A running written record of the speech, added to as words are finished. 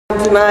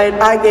Tonight,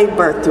 I gave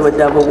birth to a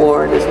Dove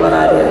Award, is what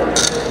I did.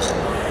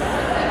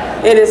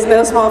 It is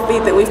no small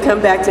feat that we've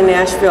come back to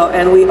Nashville,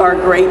 and we are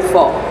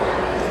grateful.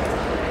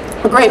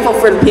 We're grateful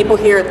for the people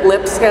here at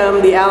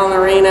Lipscomb. The Allen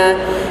Arena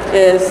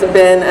has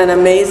been an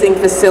amazing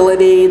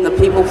facility. The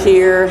people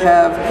here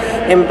have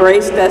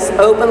embraced us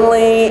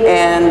openly,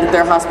 and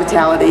their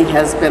hospitality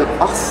has been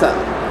awesome.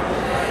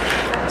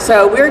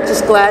 So we're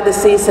just glad to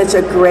see such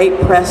a great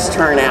press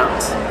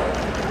turnout.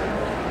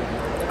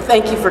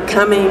 Thank you for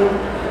coming.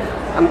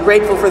 I'm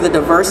grateful for the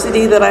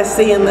diversity that I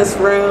see in this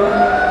room.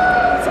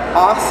 It's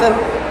awesome.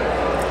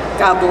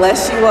 God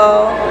bless you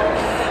all.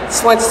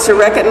 Just want to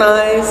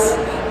recognize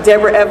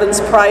Deborah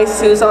Evans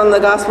Price, who's on the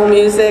Gospel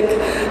Music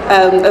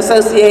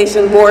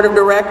Association Board of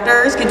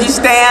Directors. Could you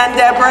stand,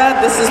 Deborah?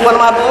 This is one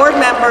of my board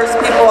members.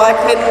 People, I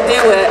couldn't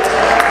do it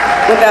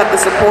without the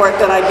support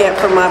that I get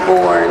from my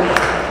board.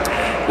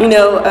 You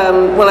know,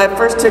 when I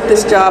first took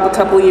this job a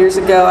couple years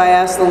ago, I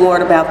asked the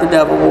Lord about the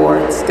Dove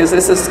Awards, because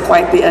this is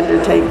quite the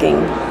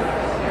undertaking.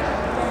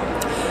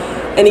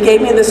 And he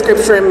gave me the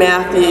scripture in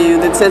Matthew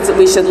that says that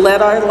we should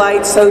let our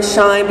light so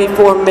shine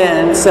before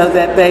men so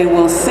that they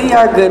will see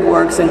our good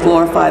works and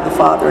glorify the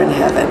Father in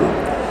heaven.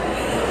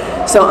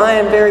 So I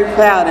am very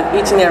proud of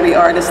each and every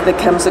artist that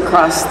comes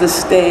across the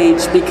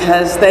stage,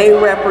 because they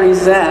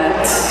represent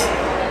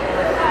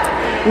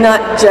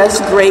not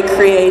just great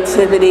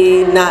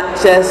creativity, not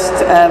just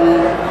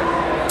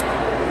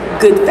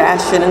good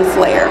fashion and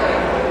flair,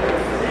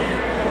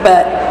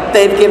 but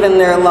they've given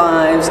their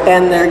lives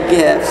and their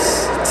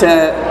gifts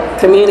to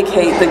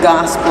communicate the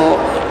gospel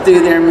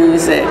through their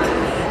music.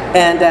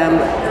 And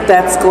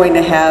that's going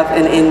to have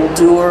an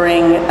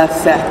enduring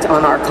effect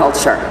on our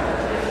culture.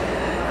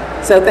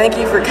 So thank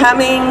you for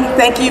coming.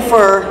 Thank you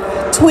for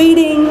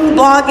tweeting,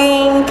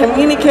 blogging,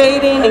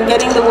 communicating, and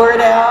getting the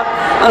word out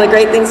on the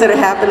great things that are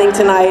happening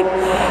tonight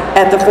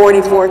at the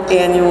 44th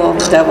Annual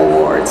Dove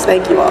Awards.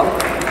 Thank you all.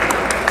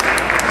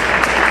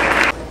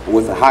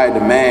 With a higher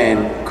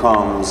demand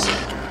comes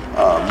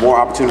more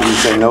opportunity to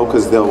say no,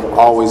 because there'll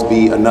always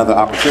be another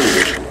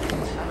opportunity.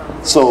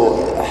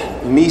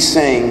 So me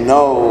saying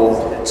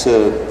no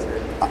to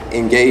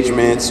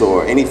engagements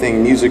or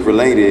anything music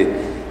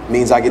related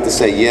means I get to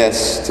say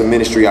yes to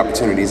ministry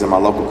opportunities in my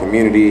local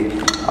community,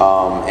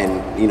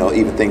 and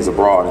even things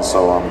abroad. And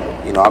so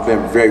I've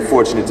been very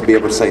fortunate to be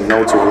able to say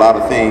no to a lot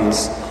of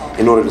things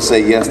in order to say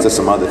yes to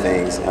some other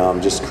things,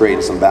 just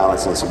creating some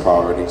balance and some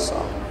priorities.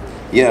 So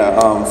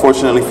yeah,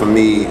 fortunately for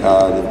me,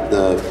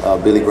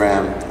 the Billy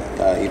Graham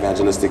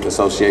Evangelistic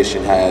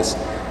Association has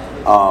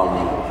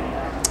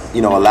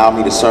allowed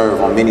me to serve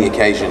on many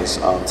occasions,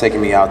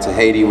 taking me out to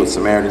Haiti with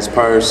Samaritan's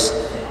Purse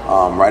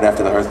right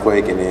after the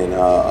earthquake, and then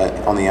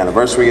on the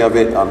anniversary of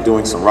it, I'm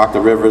doing some Rock the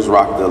Rivers,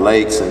 Rock the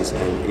Lakes,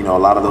 and a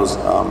lot of those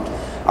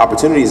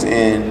opportunities.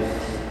 And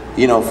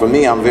for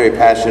me, I'm very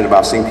passionate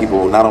about seeing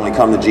people not only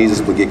come to Jesus,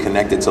 but get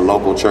connected to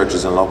local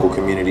churches and local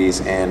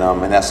communities, and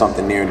that's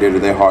something near and dear to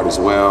their heart as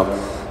well.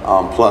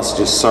 Plus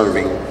just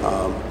serving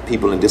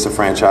people in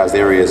disenfranchised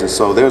areas. And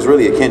so there's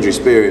really a kindred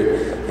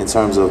spirit in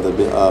terms of the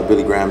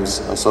Billy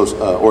Graham's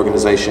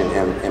organization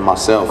and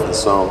myself. And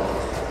so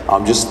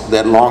just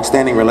that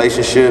long-standing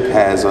relationship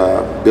has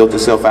built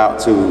itself out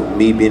to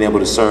me being able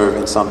to serve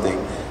in something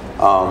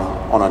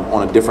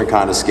on a different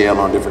kind of scale,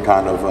 on a different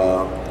kind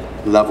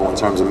of level in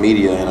terms of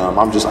media. And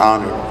I'm just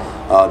honored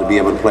to be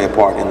able to play a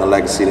part in the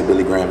legacy that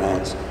Billy Graham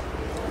has.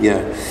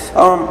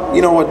 Yeah,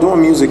 you know what?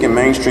 Doing music in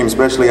mainstream,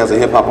 especially as a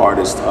hip hop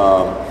artist,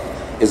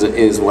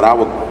 is what I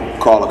would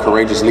call a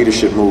courageous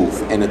leadership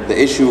move. And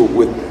the issue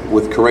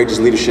with courageous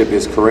leadership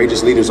is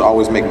courageous leaders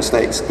always make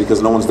mistakes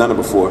because no one's done it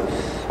before.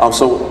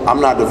 So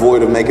I'm not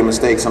devoid of making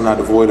mistakes. I'm not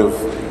devoid of,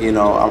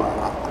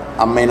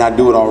 I may not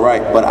do it all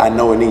right, but I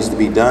know it needs to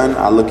be done.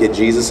 I look at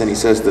Jesus and he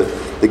says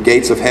the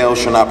gates of hell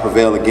shall not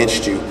prevail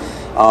against you.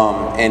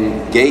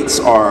 And gates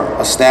are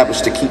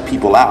established to keep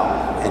people out.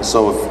 And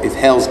so if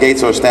hell's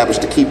gates are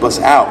established to keep us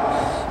out,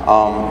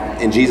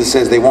 and Jesus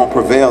says they won't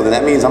prevail, then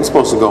that means I'm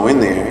supposed to go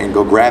in there and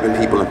go grabbing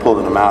people and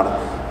pulling them out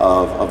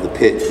of the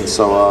pit. And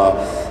so,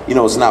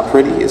 it's not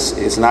pretty.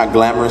 It's not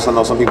glamorous. I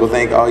know some people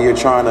think, oh, you're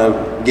trying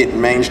to get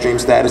mainstream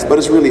status, but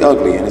it's really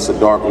ugly and it's a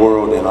dark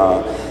world. And,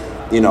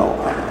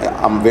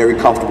 I'm very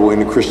comfortable in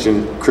the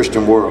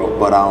Christian world,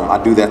 but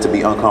I do that to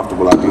be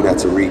uncomfortable. I do that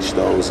to reach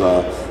those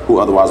who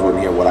otherwise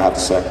wouldn't hear what I have to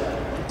say.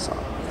 So,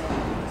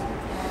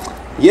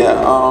 yeah,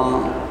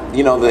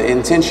 the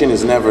intention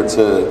is never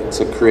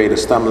to create a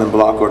stumbling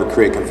block or to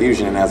create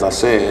confusion. And as I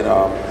said,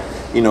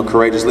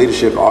 courageous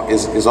leadership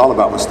is all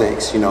about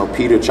mistakes.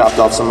 Peter chopped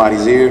off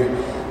somebody's ear,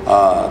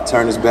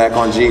 turned his back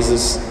on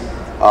Jesus.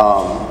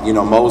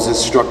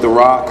 Moses struck the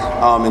rock.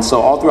 And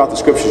so all throughout the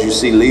scriptures, you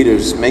see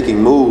leaders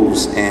making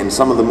moves, and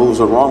some of the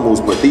moves are wrong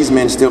moves, but these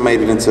men still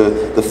made it into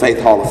the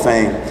Faith Hall of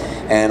Fame.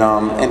 And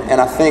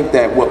I think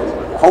that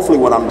hopefully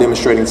what I'm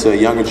demonstrating to a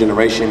younger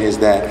generation is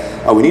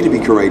that we need to be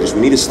courageous.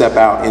 We need to step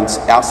out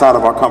outside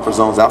of our comfort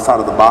zones,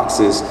 outside of the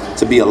boxes,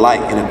 to be a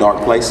light in the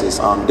dark places.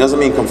 It doesn't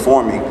mean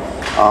conforming.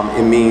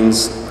 It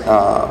means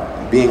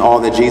being all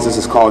that Jesus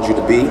has called you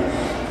to be.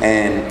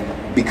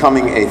 And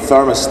becoming a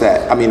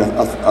thermostat. I mean,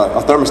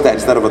 a thermostat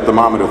instead of a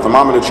thermometer. A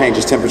thermometer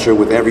changes temperature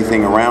with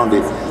everything around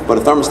it, but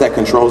a thermostat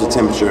controls the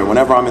temperature. And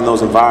whenever I'm in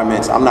those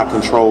environments, I'm not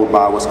controlled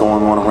by what's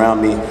going on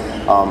around me,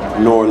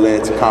 nor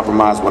led to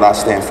compromise what I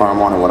stand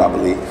firm on and what I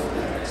believe.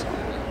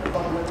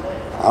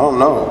 I don't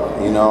know,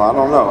 you know, I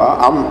don't know.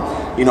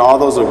 I'm, you know, all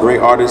those are great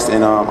artists,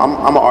 and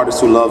I'm an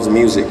artist who loves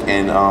music,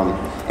 and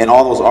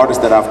all those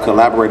artists that I've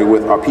collaborated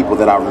with are people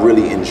that I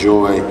really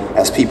enjoy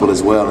as people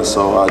as well. And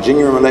so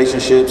genuine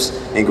relationships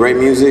and great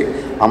music,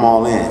 I'm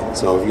all in.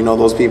 So if you know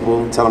those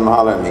people, tell them to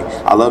holler at me.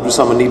 I love you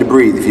something, Need to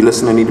Breathe. If you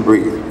listen to Need to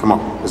Breathe, come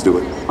on, let's do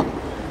it.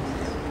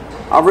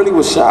 I really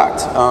was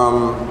shocked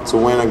to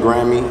win a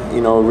Grammy.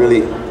 You know,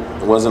 really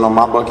wasn't on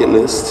my bucket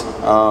list,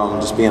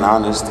 just being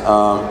honest.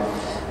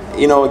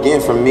 You know,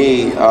 again, for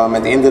me, at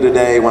the end of the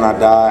day, when I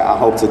die, I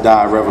hope to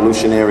die a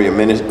revolutionary, a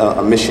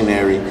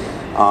missionary.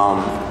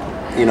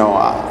 You know,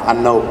 I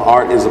know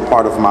art is a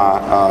part of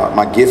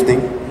my gifting,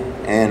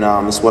 and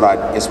it's what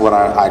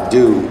I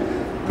do.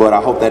 But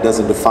I hope that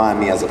doesn't define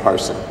me as a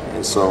person.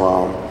 And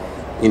so,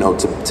 you know,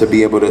 to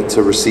be able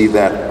to receive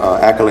that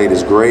accolade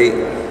is great.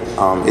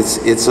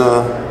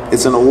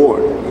 It's an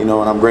award, you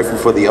know, and I'm grateful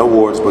for the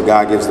awards, but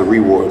God gives the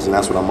rewards, and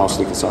that's what I'm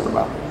mostly concerned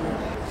about.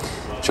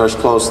 Church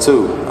Clothes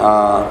 2.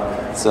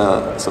 It's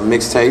a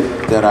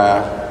mixtape that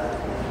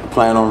I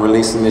plan on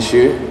releasing this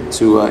year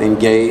to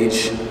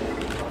engage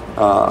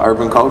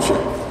urban culture.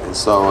 And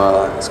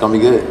so it's gonna be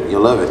good.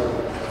 You'll love it.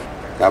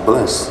 God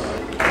bless.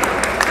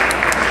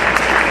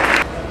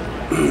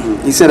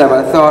 He said, have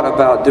I thought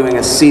about doing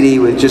a CD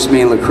with just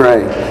me and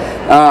LeCrae?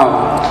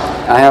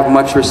 I have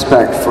much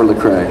respect for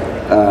LeCrae.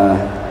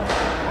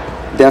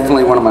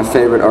 Definitely one of my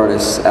favorite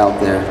artists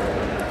out there.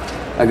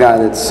 A guy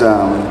that's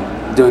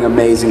doing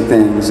amazing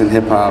things in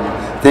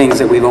hip-hop, things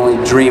that we've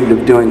only dreamed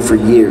of doing for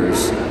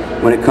years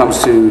when it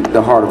comes to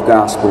the heart of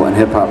gospel and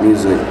hip-hop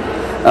music.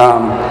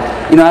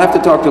 You know, I have to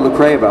talk to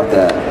LeCrae about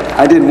that.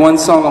 I did one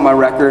song on my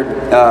record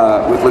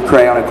with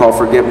LeCrae on it called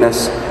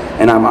Forgiveness,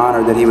 and I'm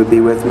honored that he would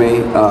be with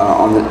me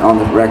on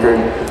the record.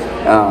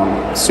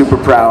 Super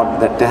proud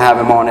to have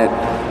him on it.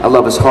 I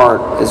love his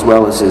heart as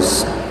well as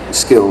his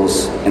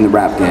skills in the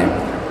rap game.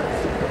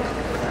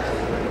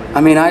 I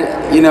mean,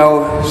 you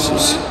know,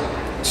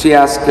 she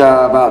asked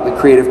about the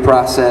creative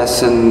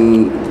process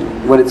and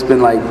what it's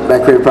been like,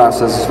 that creative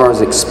process as far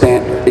as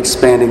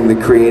expanding the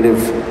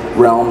creative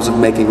realms of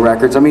making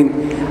records. I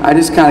mean, I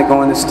just kind of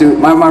go in the studio.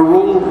 My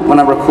rule when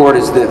I record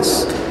is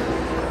this: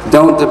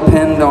 don't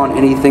depend on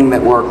anything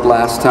that worked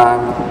last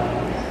time,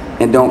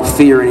 and don't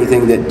fear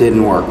anything that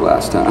didn't work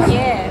last time.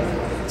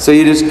 Yeah. So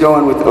you just go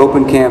in with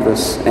open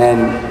canvas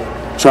and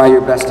try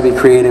your best to be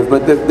creative.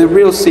 But the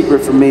real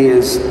secret for me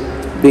is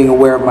being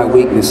aware of my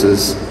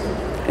weaknesses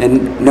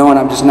and knowing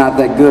I'm just not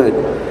that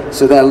good.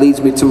 So that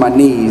leads me to my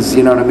knees,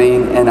 you know what I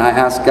mean? And I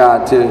ask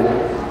God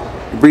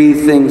to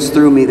breathe things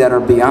through me that are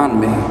beyond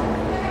me.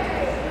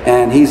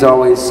 And He's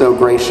always so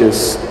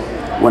gracious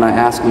when I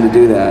ask Him to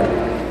do that.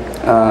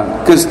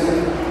 Because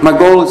my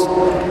goal is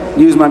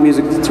to use my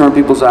music to turn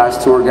people's eyes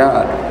toward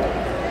God.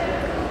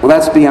 Well,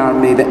 that's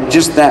beyond me. The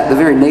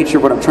very nature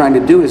of what I'm trying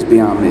to do is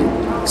beyond me.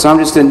 So I'm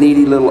just a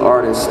needy little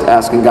artist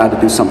asking God to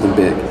do something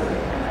big.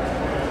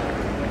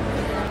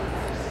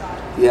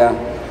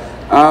 Yeah.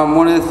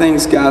 One of the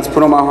things God's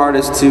put on my heart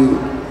is to,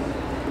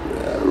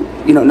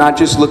 you know, not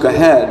just look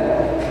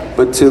ahead,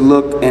 but to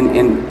look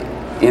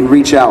and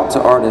reach out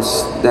to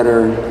artists that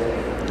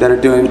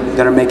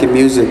are making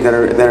music, that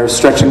are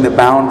stretching the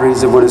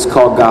boundaries of what is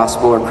called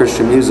gospel or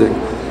Christian music.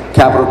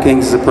 Capital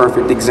Kings is a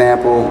perfect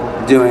example,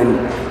 doing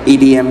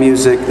EDM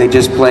music. They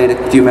just played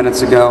a few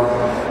minutes ago.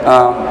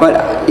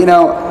 But you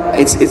know,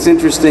 it's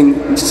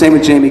interesting. Same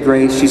with Jamie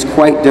Grace. She's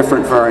quite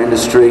different for our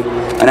industry.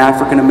 An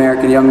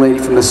African-American young lady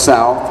from the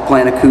South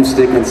playing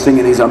acoustic and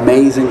singing these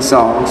amazing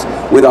songs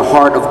with a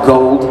heart of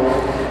gold.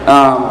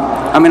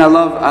 I mean, I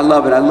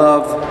love it. I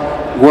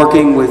love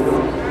working with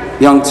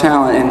young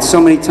talent, and so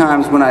many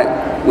times when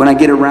I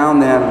get around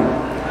them,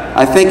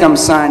 I think I'm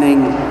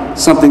signing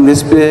something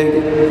this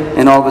big,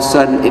 and all of a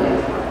sudden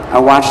I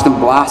watch them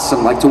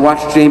blossom. Like to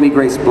watch Jamie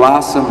Grace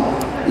blossom,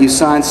 you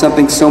sign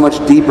something so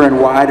much deeper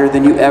and wider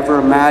than you ever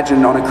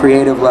imagined on a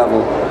creative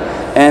level.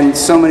 And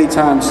so many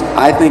times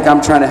I think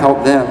I'm trying to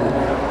help them,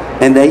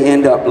 and they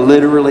end up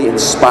literally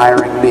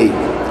inspiring me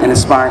and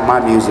inspiring my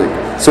music.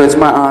 So it's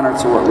my honor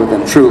to work with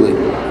them, truly.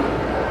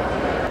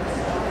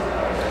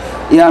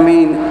 Yeah, I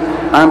mean,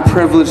 I'm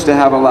privileged to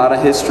have a lot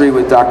of history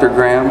with Dr.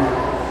 Graham.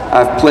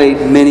 I've played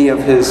many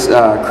of his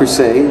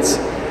crusades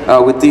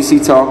with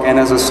DC Talk and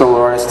as a solo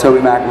artist,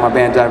 Toby Mac and my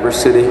band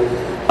Diverse City.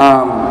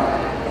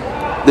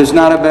 There's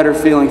not a better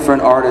feeling for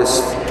an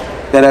artist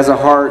that has a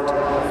heart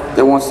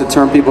that wants to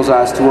turn people's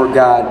eyes toward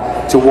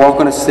God, to walk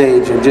on a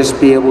stage and just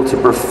be able to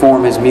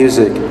perform his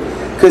music.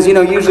 Because, you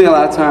know, usually a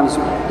lot of times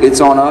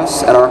it's on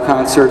us at our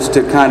concerts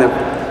to kind of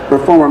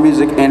perform our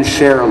music and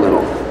share a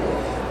little.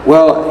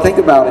 Well, think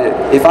about it.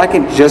 If I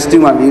can just do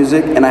my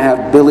music and I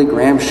have Billy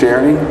Graham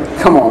sharing,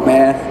 come on,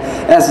 man.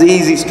 That's the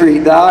easy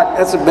street, Doc.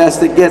 That's the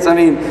best it gets. I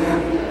mean,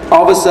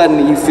 all of a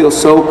sudden you feel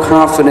so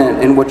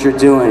confident in what you're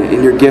doing,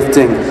 in your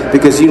gifting,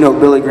 because you know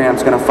Billy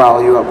Graham's going to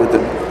follow you up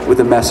with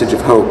a message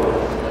of hope.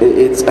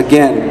 It's,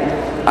 again,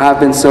 I've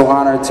been so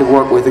honored to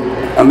work with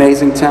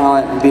amazing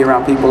talent and be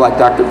around people like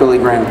Dr. Billy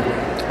Graham.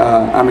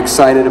 I'm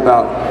excited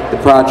about the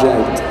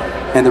project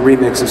and the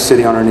remix of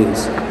City on Our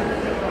Knees.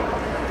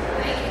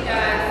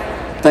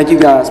 Thank you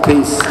guys.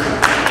 Peace.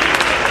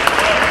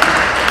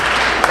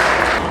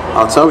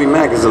 Oh, Toby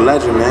Mac is a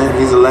legend, man.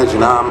 He's a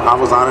legend. I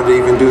was honored to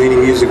even do any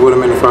music with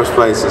him in the first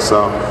place. And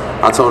so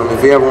I told him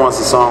if he ever wants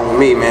a song with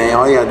me, man,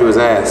 all you gotta do is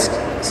ask.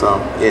 So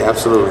yeah,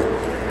 absolutely.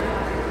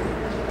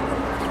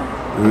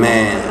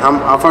 Man,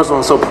 first of all,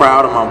 I'm so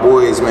proud of my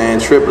boys, man.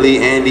 Triply,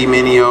 Andy,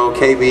 Minio,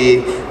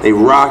 KB, they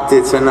rocked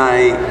it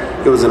tonight.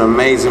 It was an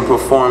amazing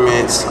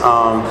performance.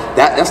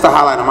 That's the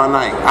highlight of my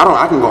night.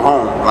 I can go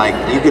home. Like,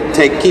 you could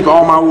keep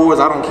all my awards.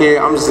 I don't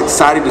care. I'm just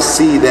excited to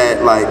see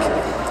that, like,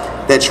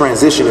 that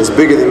transition is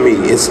bigger than me.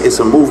 It's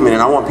a movement,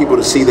 and I want people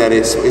to see that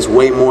it's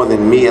way more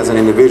than me as an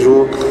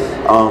individual.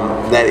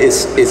 That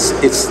it's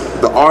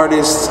the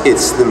artists,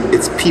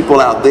 it's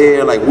people out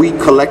there. Like, we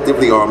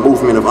collectively are a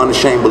movement of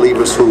unashamed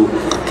believers who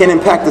can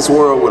impact this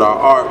world with our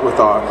art, with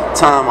our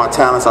time, our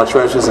talents, our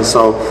treasures. And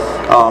so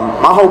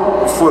my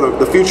hope for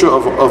the future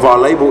of our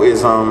label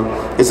is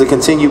to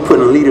continue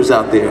putting leaders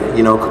out there,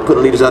 you know,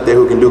 putting leaders out there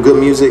who can do good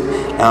music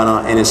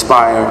and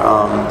inspire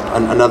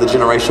another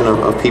generation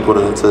of people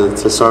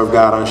to serve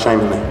God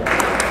unashamedly.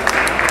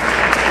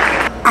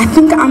 I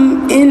think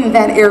I'm in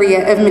that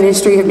area of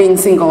ministry of being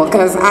single,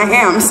 because I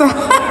am. So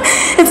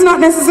it's not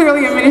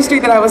necessarily a ministry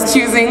that I was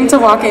choosing to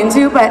walk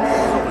into, but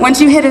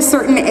once you hit a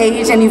certain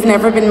age and you've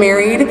never been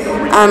married,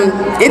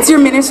 it's your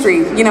ministry,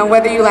 you know,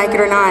 whether you like it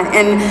or not.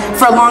 And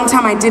for a long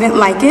time I didn't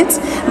like it,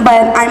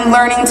 but I'm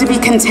learning to be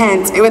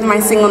content with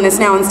my singleness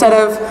now instead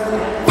of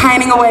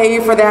pining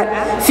away for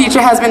that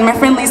future husband. My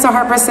friend Lisa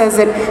Harper says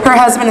that her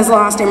husband is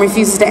lost and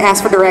refuses to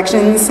ask for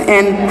directions,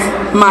 and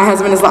my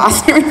husband is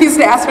lost and refuses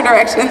to ask for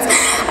directions.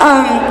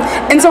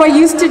 And so I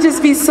used to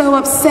just be so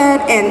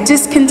upset and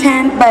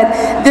discontent,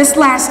 but this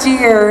last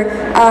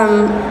year,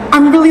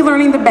 I'm really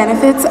learning the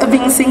benefits of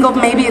being single.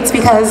 Maybe it's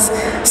because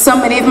so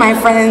many of my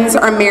friends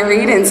are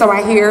married, and so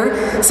I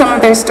hear some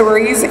of their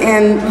stories,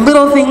 and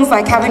little things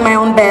like having my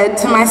own bed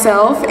to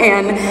myself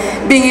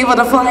and being able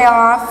to fly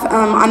off.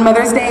 On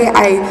Mother's Day,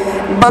 I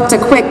booked a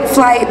quick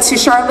flight to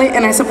Charlotte,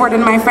 and I supported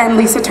my friend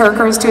Lisa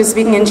Turkhurst, who is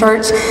speaking in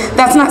church.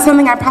 That's not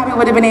something I probably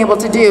would have been able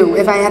to do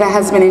if I had a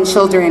husband and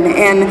children.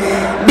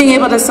 And being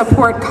able to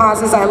support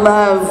causes I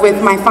love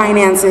with my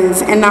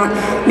finances and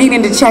not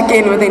needing to check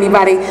in with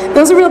anybody,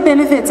 those are real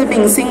benefits of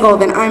being single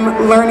that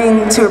I'm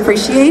learning to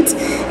appreciate.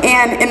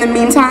 And in the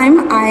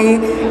meantime, I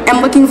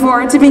am looking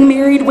forward to being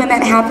married when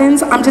that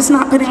happens. I'm just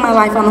not putting my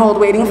life on hold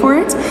waiting for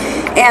it.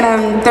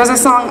 And there's a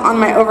song on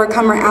my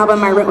Overcomer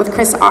album I wrote with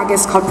Chris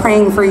August called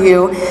Praying for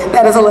You.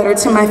 That is a letter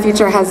to my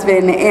future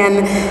husband.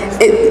 And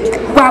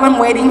while I'm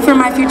waiting for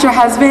my future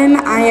husband,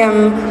 I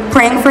am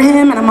praying for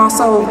him, and I'm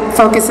also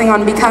focusing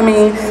on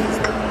becoming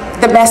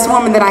the best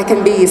woman that I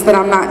can be, so that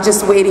I'm not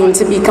just waiting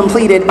to be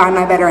completed by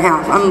my better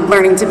half. I'm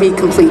learning to be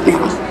complete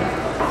now.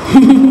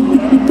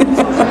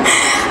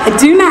 I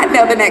do not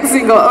know the next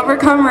single.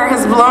 Overcomer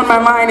has blown my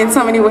mind in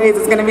so many ways,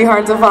 it's going to be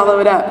hard to follow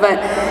it up. But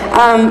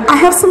I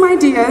have some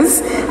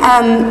ideas.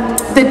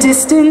 The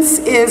Distance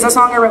is a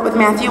song I wrote with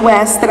Matthew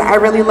West that I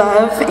really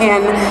love,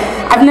 and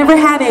I've never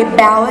had a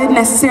ballad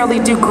necessarily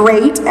do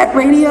great at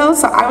radio,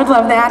 so I would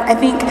love that. I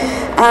think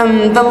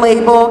the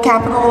label,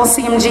 Capital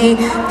CMG,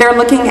 they're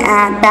looking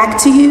at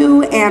Back to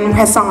You and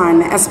Press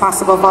On as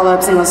possible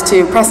follow-ups in those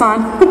two. Press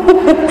On?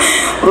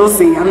 We'll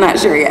see, I'm not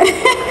sure yet.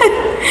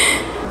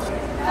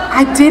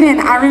 I didn't.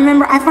 I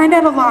remember, I find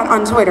out a lot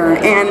on Twitter,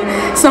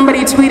 and somebody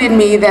tweeted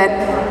me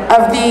that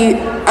of the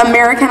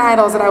American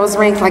Idols that I was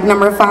ranked like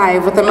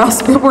 #5 with the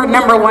most Billboard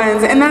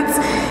 #1s, and that's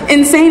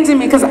insane to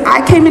me because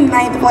I came in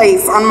 9th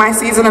place on my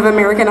season of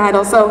American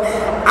Idol, so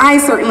I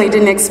certainly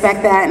didn't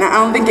expect that, and I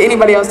don't think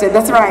anybody else did.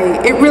 That's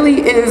right. It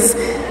really is,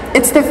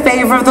 it's the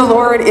favor of the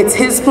Lord, it's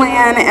His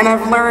plan, and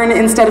I've learned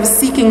instead of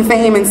seeking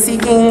fame and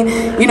seeking,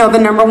 you know, the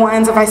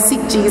 #1s, if I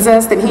seek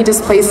Jesus, then He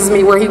just places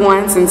me where He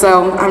wants, and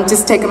so I'm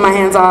just taking my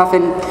hands off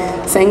and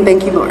saying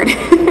thank you, Lord.